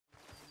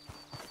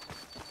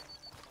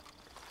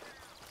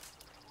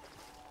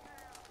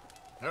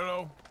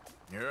Hello.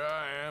 Here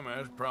I am,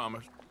 as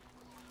promised.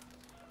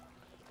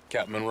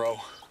 Captain Monroe.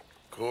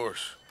 Of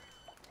course.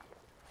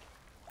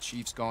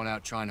 Chief's gone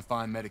out trying to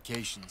find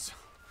medications.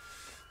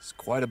 It's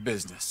quite a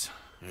business.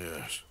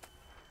 Yes.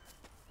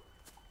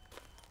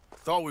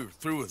 Thought we were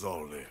through with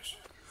all this.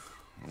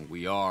 Well,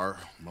 we are,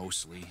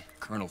 mostly.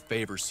 Colonel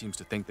Favors seems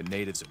to think the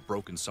natives have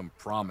broken some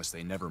promise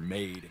they never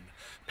made, and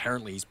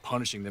apparently he's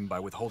punishing them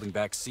by withholding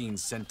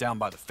vaccines sent down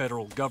by the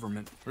federal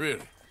government.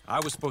 Really? I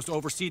was supposed to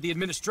oversee the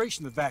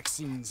administration of the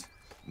vaccines.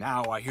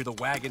 Now I hear the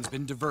wagon's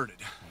been diverted.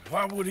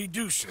 Why would he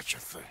do such a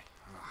thing?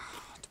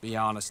 To be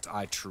honest,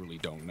 I truly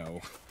don't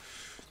know.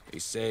 They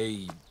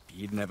say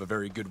he didn't have a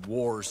very good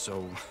war,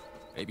 so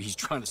maybe he's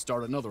trying to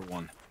start another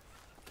one.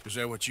 Is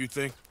that what you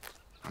think?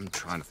 I'm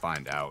trying to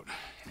find out,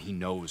 and he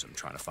knows I'm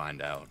trying to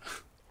find out.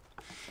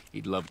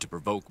 He'd love to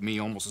provoke me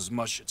almost as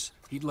much as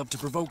he'd love to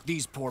provoke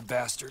these poor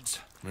bastards.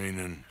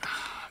 Meaning?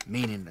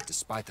 Meaning that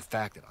despite the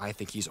fact that I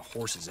think he's a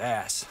horse's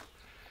ass,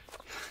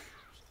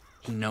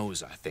 he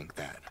knows I think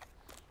that.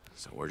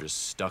 So we're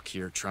just stuck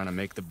here trying to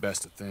make the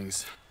best of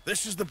things.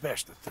 This is the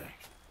best of things.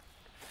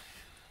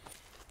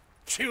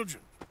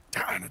 Children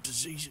dying of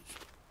diseases.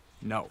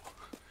 No.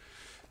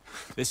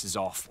 This is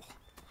awful.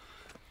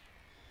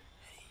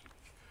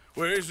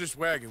 Where is this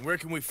wagon? Where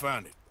can we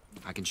find it?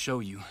 I can show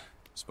you.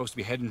 It's supposed to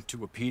be heading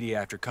to a PD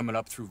after coming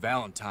up through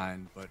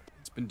Valentine, but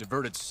it's been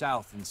diverted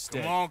south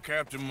instead. Come on,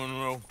 Captain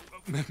Monroe.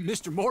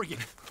 Mr. Morgan,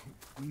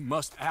 we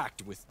must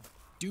act with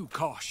due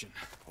caution.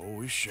 Oh,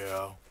 we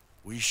shall.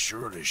 We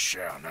surely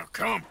shall. Now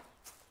come.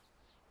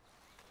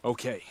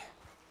 Okay.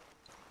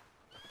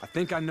 I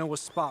think I know a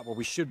spot where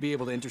we should be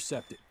able to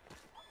intercept it.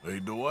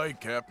 Lead the way,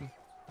 Captain.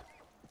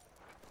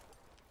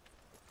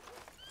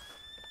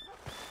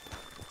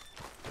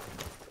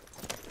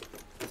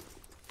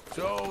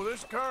 So,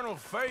 this Colonel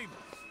Favors,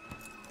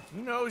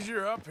 he knows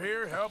you're up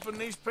here helping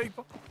these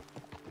people?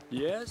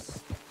 Yes.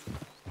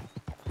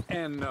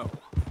 And no.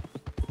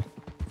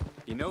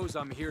 He knows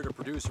I'm here to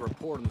produce a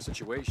report on the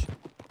situation.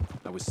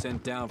 I was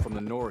sent down from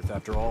the north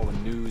after all the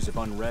news of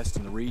unrest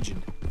in the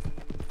region.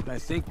 But I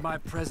think my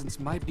presence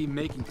might be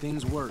making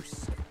things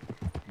worse.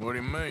 What do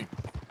you mean?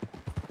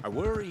 I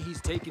worry he's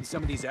taking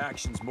some of these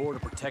actions more to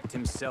protect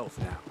himself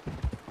now.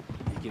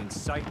 He can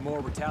incite more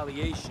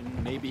retaliation,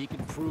 maybe he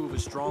can prove a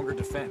stronger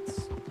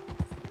defense.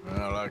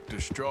 Well, like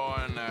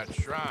destroying that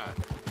shrine.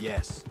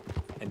 Yes,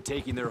 and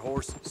taking their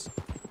horses.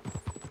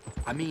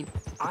 I mean,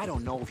 I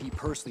don't know if he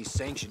personally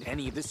sanctioned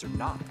any of this or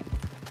not.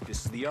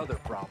 This is the other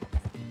problem.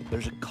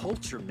 There's a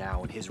culture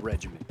now in his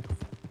regiment.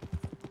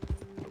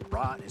 The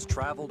rot has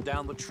traveled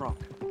down the trunk.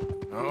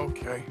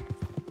 Okay.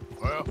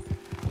 Well,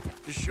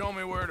 just show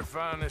me where to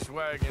find this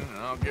wagon,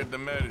 and I'll get the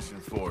medicine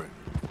for you.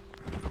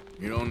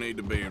 You don't need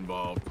to be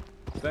involved.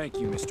 Thank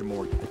you, Mr.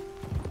 Morgan.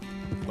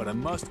 But I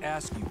must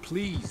ask you,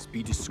 please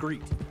be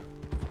discreet.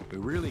 We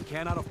really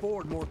cannot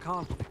afford more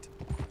conflict.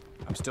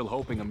 I'm still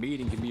hoping a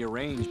meeting can be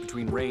arranged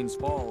between Rains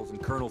Falls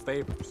and Colonel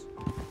Favors.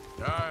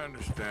 I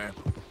understand.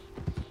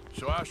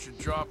 So I should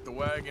drop the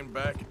wagon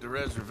back at the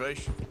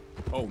reservation?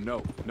 Oh,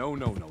 no. No,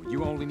 no, no.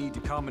 You only need to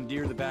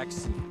commandeer the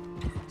vaccine.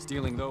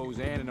 Stealing those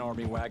and an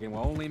army wagon will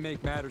only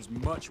make matters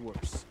much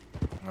worse.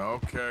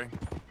 Okay.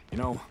 You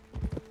know,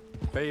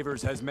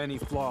 Favors has many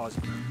flaws,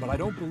 but I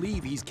don't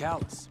believe he's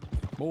callous.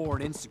 More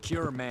an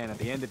insecure man at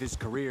the end of his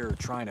career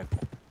trying to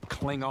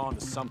cling on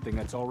to something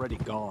that's already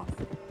gone.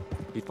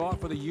 He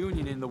fought for the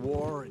Union in the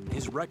war, and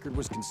his record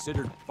was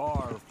considered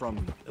far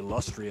from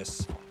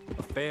illustrious.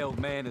 A failed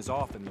man is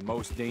often the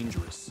most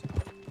dangerous.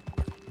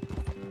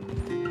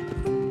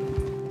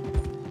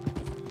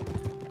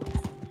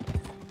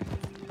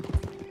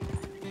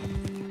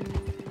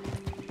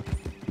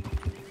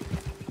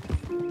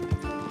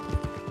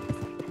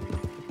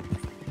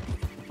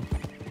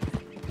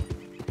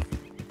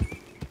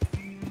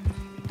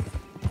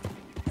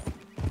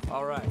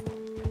 All right.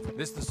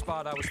 This is the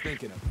spot I was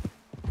thinking of.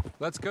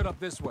 Let's cut up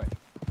this way.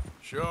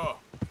 Sure.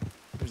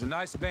 There's a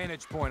nice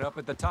vantage point up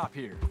at the top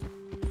here.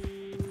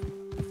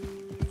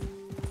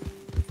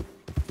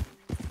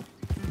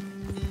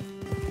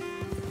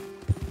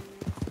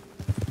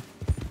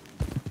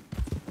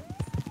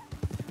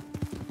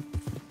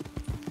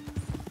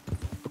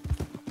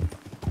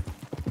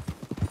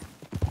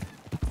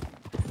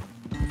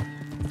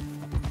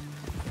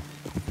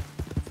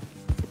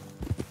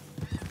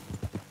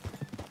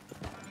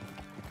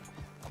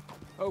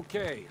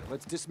 Okay,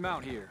 let's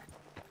dismount here.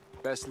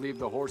 Best leave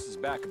the horses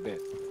back a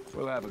bit.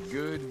 We'll have a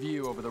good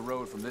view over the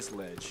road from this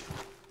ledge.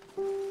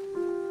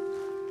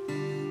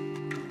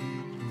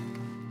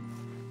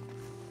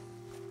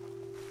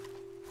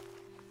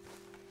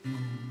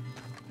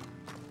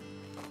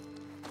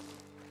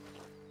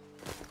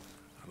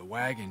 The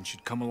wagon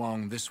should come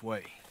along this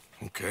way.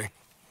 Okay.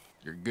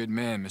 You're a good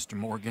man, Mr.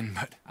 Morgan,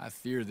 but I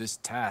fear this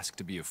task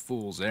to be a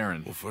fool's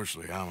errand. Well,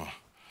 firstly, I'm a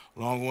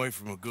long way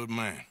from a good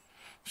man.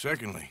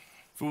 Secondly,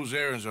 fool's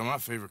errands are my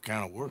favorite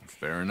kind of work.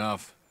 Fair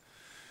enough.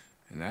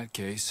 In that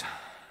case,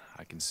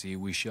 I can see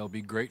we shall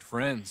be great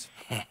friends.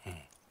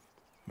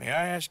 May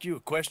I ask you a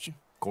question?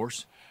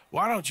 course.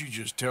 Why don't you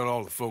just tell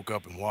all the folk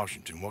up in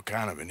Washington what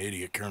kind of an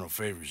idiot Colonel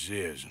Favors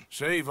is, and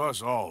save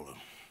us all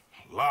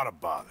a lot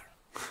of bother?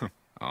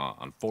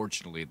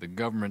 Unfortunately, the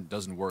government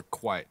doesn't work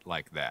quite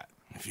like that.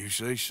 If you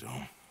say so.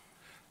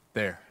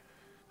 There.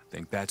 I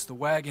think that's the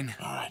wagon.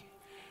 All right,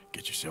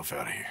 get yourself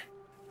out of here.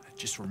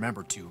 Just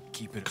remember to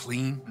keep it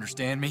clean,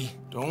 understand me?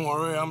 Don't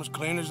worry, I'm as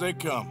clean as they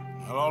come.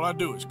 Not all I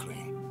do is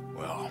clean.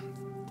 Well,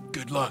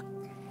 good luck.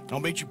 I'll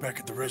meet you back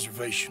at the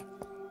reservation.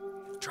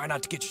 Try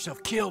not to get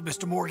yourself killed,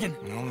 Mr. Morgan.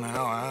 No,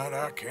 now,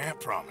 I can't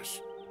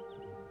promise.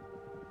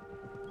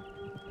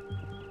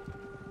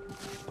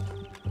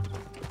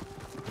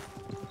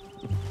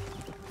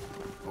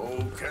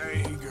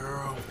 Okay,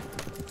 girl.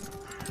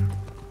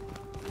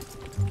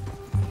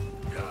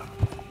 Yeah.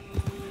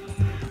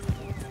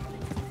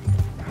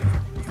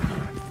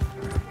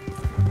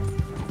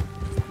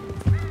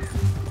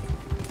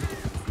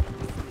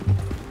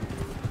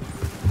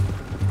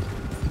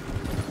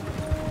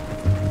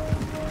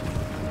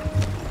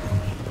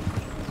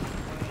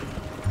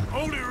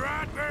 Hold it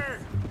right there.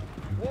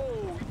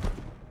 Whoa!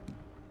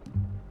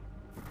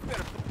 You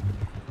better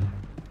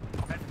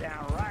put that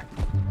down right.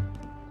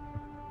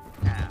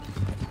 Now,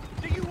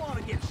 do you want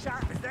to get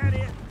shot? Is that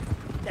it?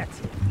 That's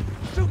it.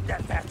 Shoot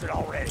that bastard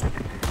already.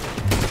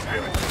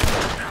 Damn it.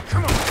 Now,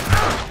 come on.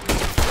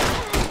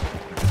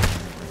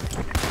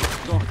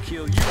 I'm gonna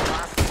kill you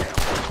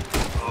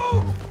myself.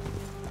 Oh!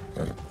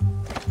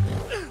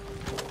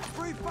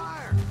 Free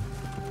fire!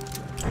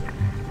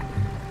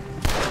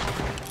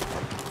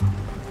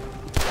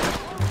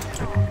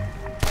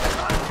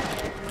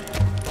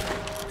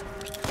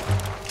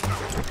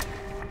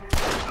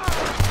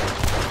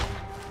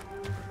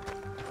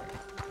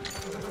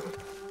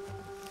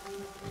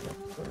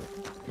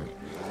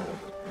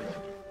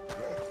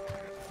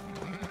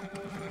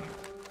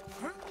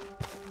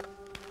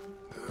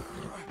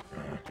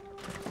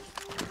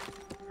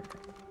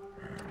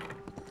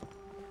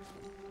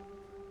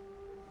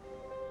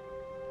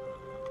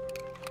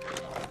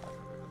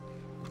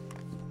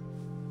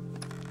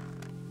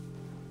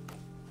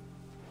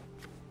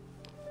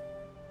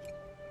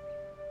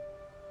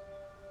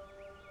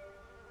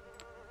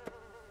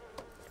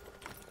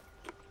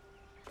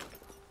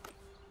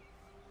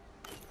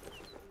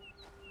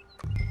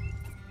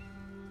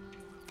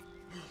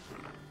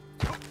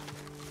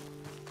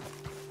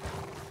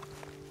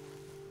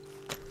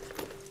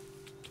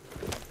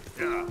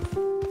 Yeah.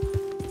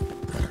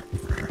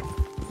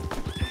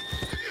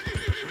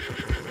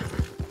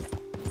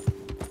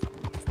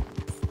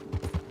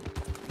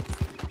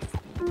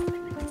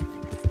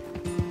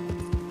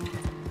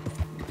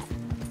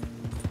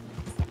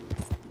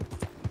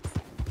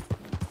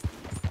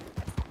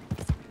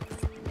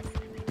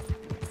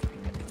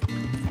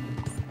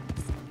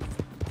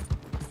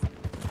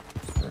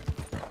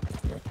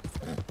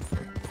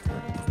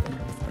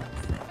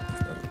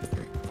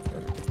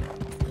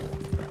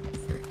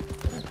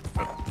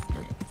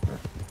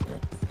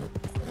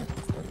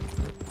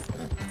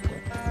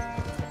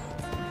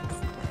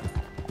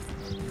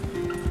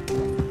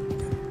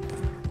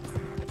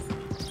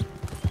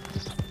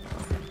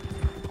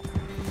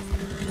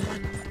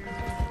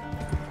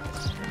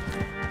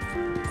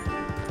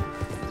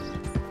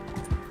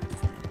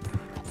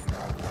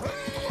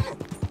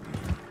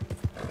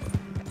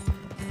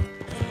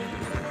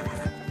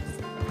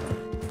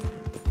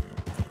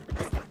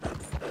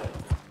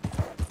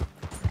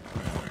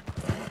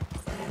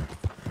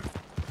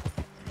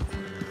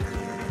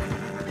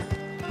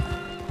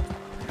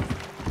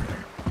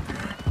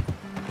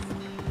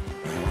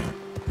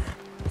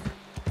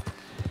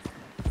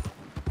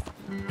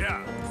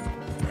 Yeah.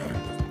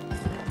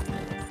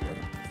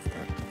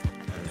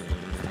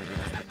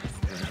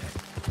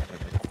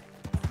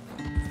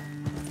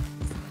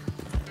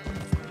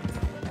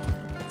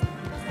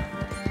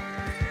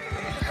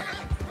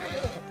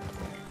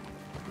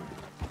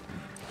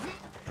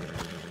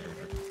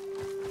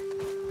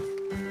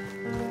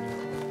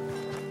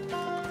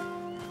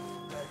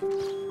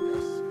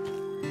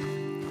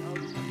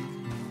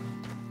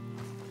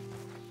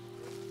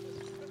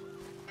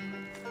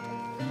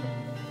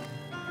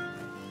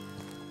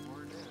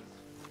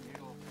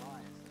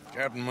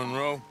 Captain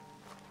Monroe,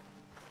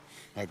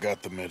 I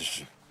got the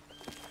medicine.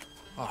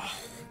 Oh,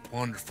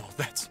 wonderful.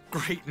 That's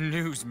great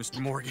news, Mr.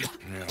 Morgan.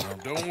 Yeah, now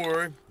don't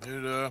worry.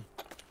 It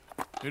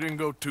didn't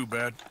go too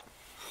bad.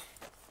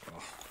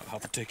 Oh, I'll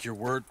have to take your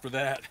word for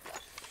that.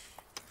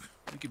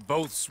 We could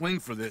both swing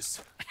for this.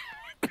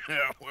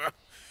 Yeah, well,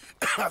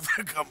 I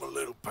think I'm a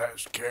little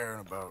past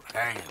caring about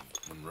hanging,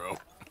 Monroe.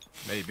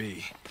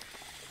 Maybe.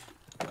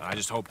 I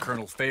just hope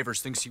Colonel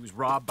Favors thinks he was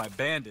robbed by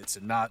bandits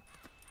and not...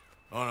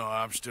 Oh, no,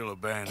 I'm still a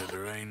bandit.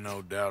 There ain't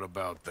no doubt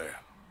about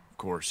that. Of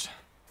course.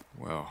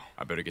 Well,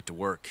 I better get to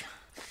work.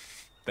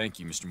 Thank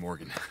you, Mr.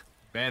 Morgan.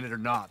 Bandit or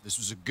not, this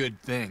was a good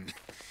thing.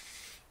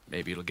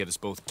 Maybe it'll get us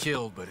both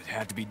killed, but it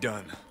had to be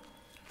done.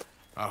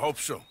 I hope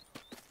so.